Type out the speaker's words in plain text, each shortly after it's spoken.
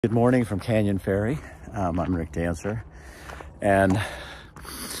Good morning from Canyon Ferry. I'm Rick Dancer, and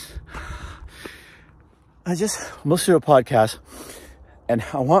I just listened to a podcast, and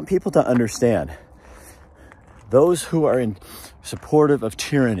I want people to understand those who are supportive of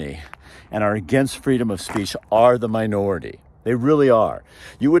tyranny and are against freedom of speech are the minority. They really are.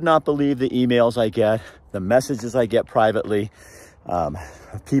 You would not believe the emails I get, the messages I get privately,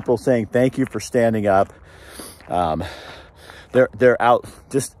 people saying thank you for standing up. They're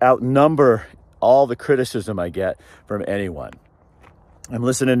outnumber all the criticism I get from anyone. I'm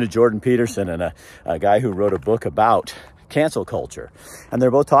listening to Jordan Peterson and a guy who wrote a book about cancel culture. And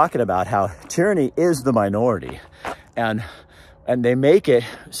they're both talking about how tyranny is the minority. And they make it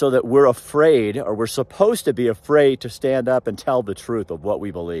so that we're afraid, or we're supposed to be afraid, to stand up and tell the truth of what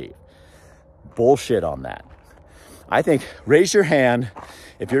we believe. Bullshit on that. I think, raise your hand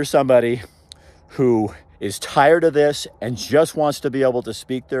if you're somebody who is tired of this and just wants to be able to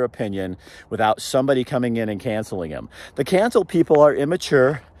speak their opinion without somebody coming in and canceling them. The cancel people are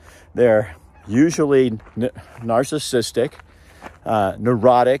immature. They're usually narcissistic,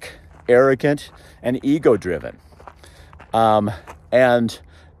 neurotic, arrogant, and ego-driven. And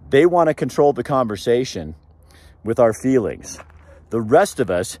they want to control the conversation with our feelings. The rest of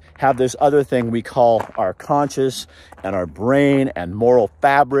us have this other thing we call our conscious and our brain and moral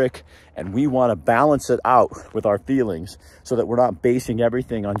fabric, and we want to balance it out with our feelings so that we're not basing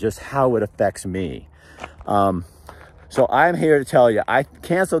everything on just how it affects me. So I'm here to tell you,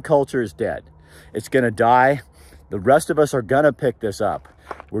 cancel culture is dead. It's going to die. The rest of us are going to pick this up.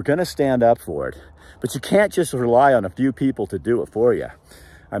 We're going to stand up for it. But you can't just rely on a few people to do it for you.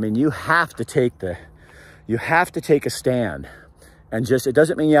 I mean, you have to take a stand. And it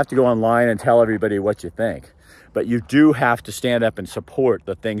doesn't mean you have to go online and tell everybody what you think, but you do have to stand up and support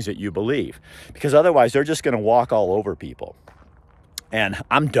the things that you believe, because otherwise they're just going to walk all over people. And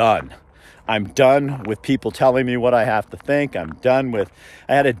I'm done. I'm done with people telling me what I have to think. I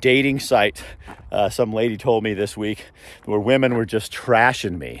had a dating site, some lady told me this week, where women were just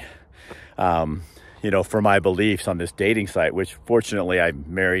trashing me, for my beliefs on this dating site, which fortunately I'm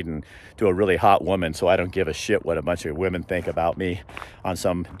married and to a really hot woman, so I don't give a shit what a bunch of women think about me on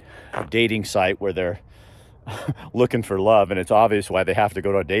some dating site where they're looking for love. And it's obvious why they have to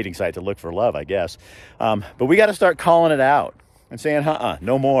go to a dating site to look for love, I guess. But we got to start calling it out and saying,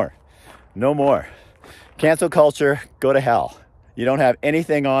 no more. No more. Cancel culture, go to hell. You don't have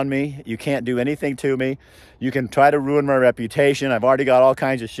anything on me. You can't do anything to me. You can try to ruin my reputation. I've already got all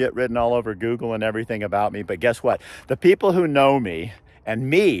kinds of shit written all over Google and everything about me. But guess what? The people who know me, and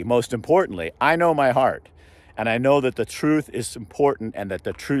me, most importantly, I know my heart. And I know that the truth is important and that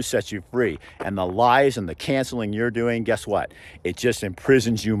the truth sets you free. And the lies and the canceling you're doing, guess what? It just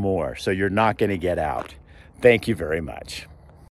imprisons you more. So you're not going to get out. Thank you very much.